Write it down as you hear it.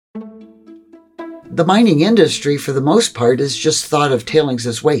The mining industry, for the most part, is just thought of tailings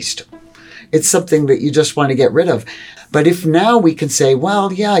as waste. It's something that you just want to get rid of. But if now we can say,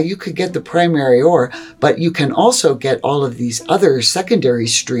 well, yeah, you could get the primary ore, but you can also get all of these other secondary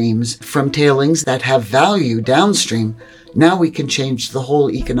streams from tailings that have value downstream, now we can change the whole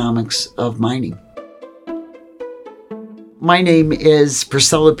economics of mining. My name is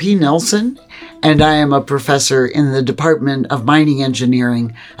Priscilla P. Nelson, and I am a professor in the Department of Mining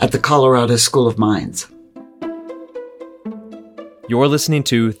Engineering at the Colorado School of Mines. You're listening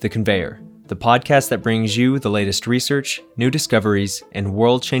to The Conveyor, the podcast that brings you the latest research, new discoveries, and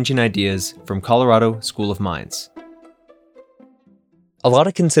world-changing ideas from Colorado School of Mines. A lot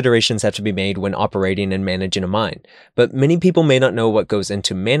of considerations have to be made when operating and managing a mine, but many people may not know what goes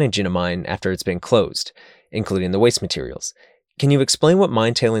into managing a mine after it's been closed, including the waste materials. Can you explain what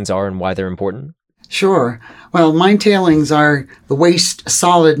mine tailings are and why they're important? Sure. Well, mine tailings are the waste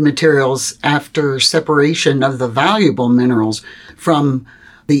solid materials after separation of the valuable minerals from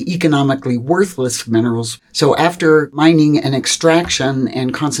the economically worthless minerals. So after mining and extraction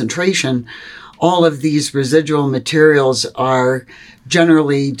and concentration, all of these residual materials are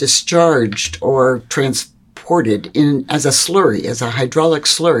generally discharged or transported in as a slurry, as a hydraulic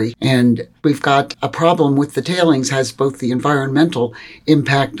slurry. And we've got a problem with the tailings has both the environmental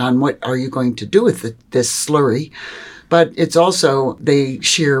impact on what are you going to do with this slurry, but it's also the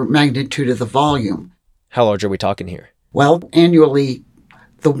sheer magnitude of the volume. How large are we talking here? Well, annually,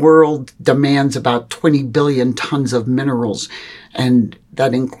 the world demands about 20 billion tons of minerals, and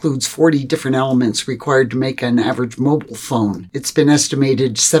that includes 40 different elements required to make an average mobile phone. It's been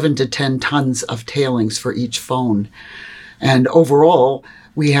estimated 7 to 10 tons of tailings for each phone. And overall,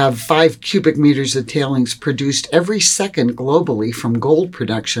 we have 5 cubic meters of tailings produced every second globally from gold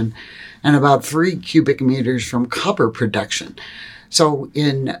production, and about 3 cubic meters from copper production. So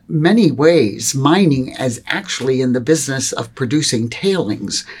in many ways, mining is actually in the business of producing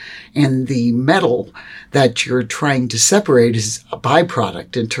tailings, and the metal that you're trying to separate is a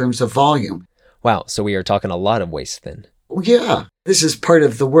byproduct in terms of volume. Wow, so we are talking a lot of waste then. Yeah, this is part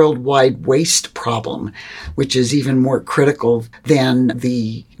of the worldwide waste problem, which is even more critical than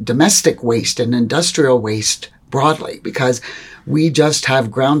the domestic waste and industrial waste broadly, because we just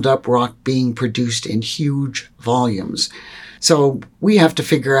have ground up rock being produced in huge volumes. So we have to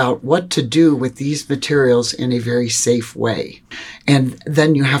figure out what to do with these materials in a very safe way. And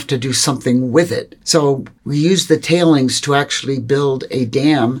then you have to do something with it. So we use the tailings to actually build a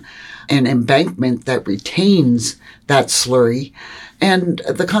dam, an embankment that retains that slurry, and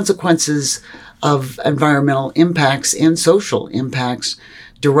the consequences of environmental impacts and social impacts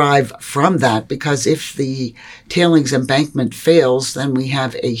derive from that, because if the tailings embankment fails, then we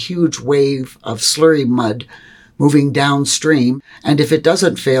have a huge wave of slurry mud moving downstream. And if it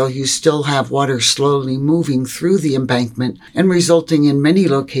doesn't fail, you still have water slowly moving through the embankment and resulting in many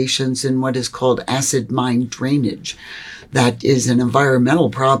locations in what is called acid mine drainage. That is an environmental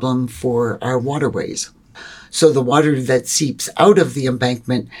problem for our waterways. So the water that seeps out of the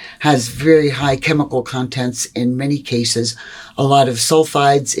embankment has very high chemical contents in many cases, a lot of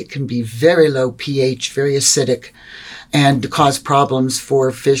sulfides. It can be very low pH, very acidic, and cause problems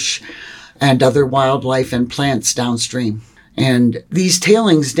for fish and other wildlife and plants downstream. And these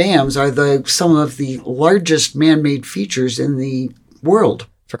tailings dams are some of the largest man-made features in the world.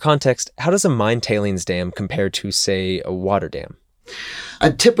 For context, how does a mine tailings dam compare to, say, a water dam?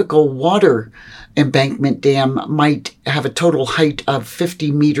 A typical water embankment dam might have a total height of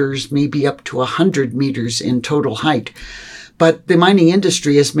 50 meters, maybe up to 100 meters in total height. But the mining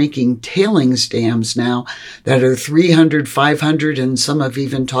industry is making tailings dams now that are 300, 500, and some have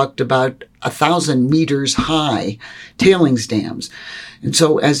even talked about 1,000 meters high tailings dams. And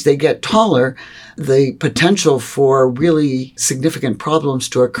so as they get taller, the potential for really significant problems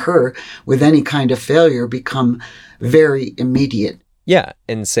to occur with any kind of failure become very immediate. Yeah,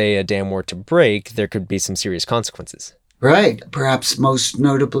 and say a dam were to break, there could be some serious consequences. Right. Perhaps most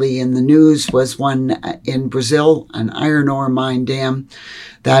notably in the news was one in Brazil, an iron ore mine dam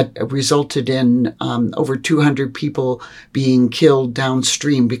that resulted in over 200 people being killed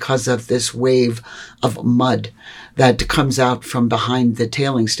downstream because of this wave of mud that comes out from behind the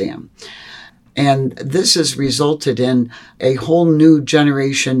tailings dam. And this has resulted in a whole new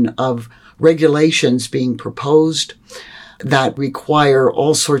generation of regulations being proposed that require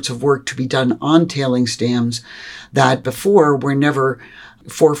all sorts of work to be done on tailings dams that before were never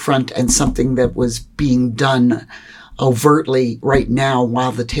forefront and something that was being done overtly right now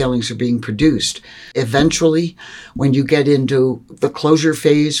while the tailings are being produced. Eventually, when you get into the closure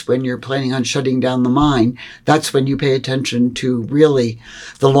phase, when you're planning on shutting down the mine, that's when you pay attention to really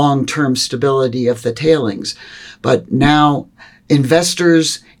the long-term stability of the tailings. But now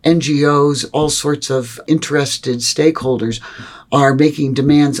investors, NGOs, all sorts of interested stakeholders are making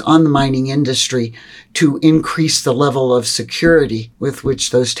demands on the mining industry to increase the level of security with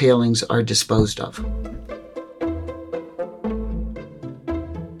which those tailings are disposed of.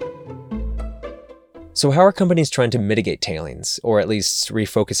 So how are companies trying to mitigate tailings, or at least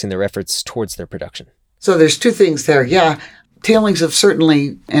refocusing their efforts towards their production? So there's two things there. Yeah, tailings have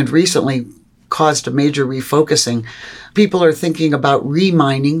certainly and recently caused a major refocusing. People are thinking about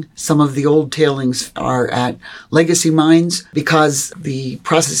remining. Some of the old tailings are at legacy mines because the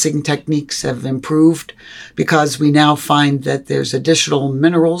processing techniques have improved, because we now find that there's additional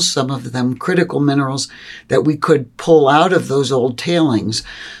minerals, some of them critical minerals, that we could pull out of those old tailings.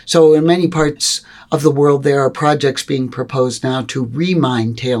 So in many parts of the world, there are projects being proposed now to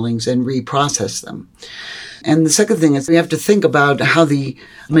remine tailings and reprocess them. And the second thing is we have to think about how the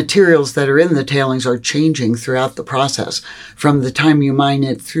materials that are in the tailings are changing throughout the process, from the time you mine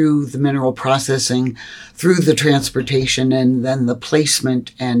it through the mineral processing, through the transportation, and then the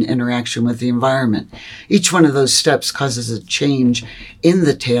placement and interaction with the environment. Each one of those steps causes a change in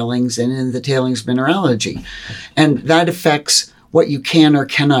the tailings and in the tailings mineralogy. And that affects what you can or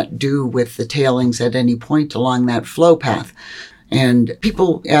cannot do with the tailings at any point along that flow path. And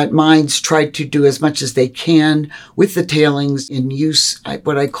people at mines try to do as much as they can with the tailings in use,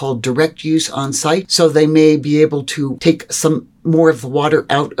 what I call direct use on site. So they may be able to take some more of the water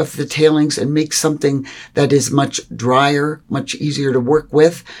out of the tailings and make something that is much drier, much easier to work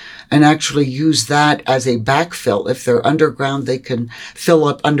with, and actually use that as a backfill. If they're underground, they can fill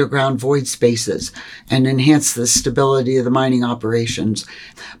up underground void spaces and enhance the stability of the mining operations.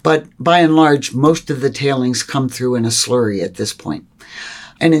 But by and large, most of the tailings come through in a slurry at this point.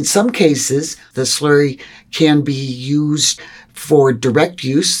 And in some cases, the slurry can be used for direct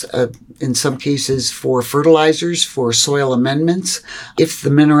use, in some cases for fertilizers, for soil amendments, if the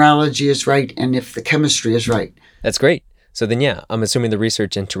mineralogy is right and if the chemistry is right. That's great. So then, yeah, I'm assuming the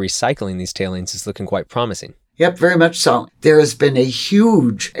research into recycling these tailings is looking quite promising. Yep, very much so. There has been a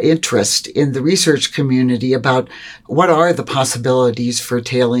huge interest in the research community about what are the possibilities for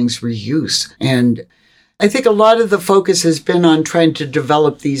tailings reuse. And I think a lot of the focus has been on trying to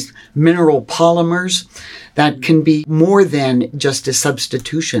develop these mineral polymers that can be more than just a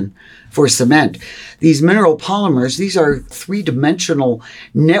substitution for cement. These mineral polymers, these are three-dimensional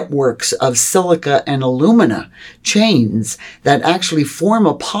networks of silica and alumina chains that actually form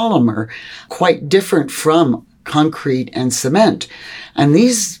a polymer quite different from concrete and cement. And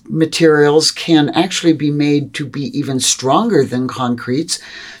these materials can actually be made to be even stronger than concretes.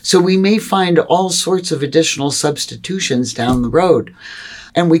 So we may find all sorts of additional substitutions down the road.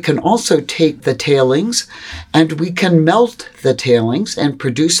 And we can also take the tailings and we can melt the tailings and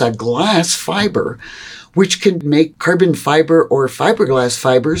produce a glass fiber, which can make carbon fiber or fiberglass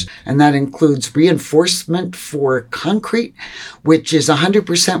fibers. And that includes reinforcement for concrete, which is 100%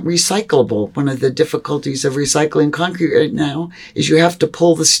 recyclable. One of the difficulties of recycling concrete right now is you have to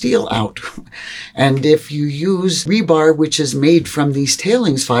pull the steel out. And if you use rebar, which is made from these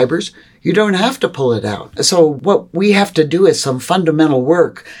tailings fibers, you don't have to pull it out. So what we have to do is some fundamental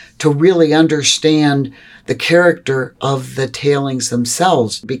work to really understand the character of the tailings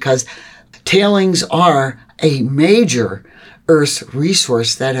themselves, because tailings are a major Earth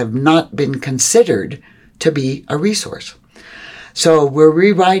resource that have not been considered to be a resource. So we're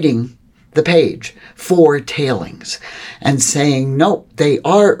rewriting the page for tailings and saying, no, they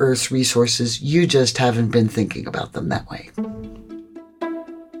are Earth's resources. You just haven't been thinking about them that way.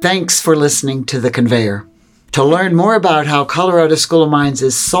 Thanks for listening to The Conveyor. To learn more about how Colorado School of Mines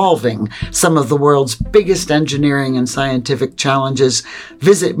is solving some of the world's biggest engineering and scientific challenges,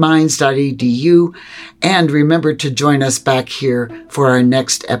 visit mines.edu and remember to join us back here for our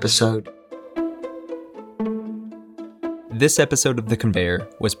next episode. This episode of The Conveyor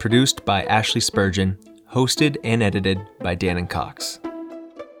was produced by Ashley Spurgeon, hosted and edited by Dan and Cox.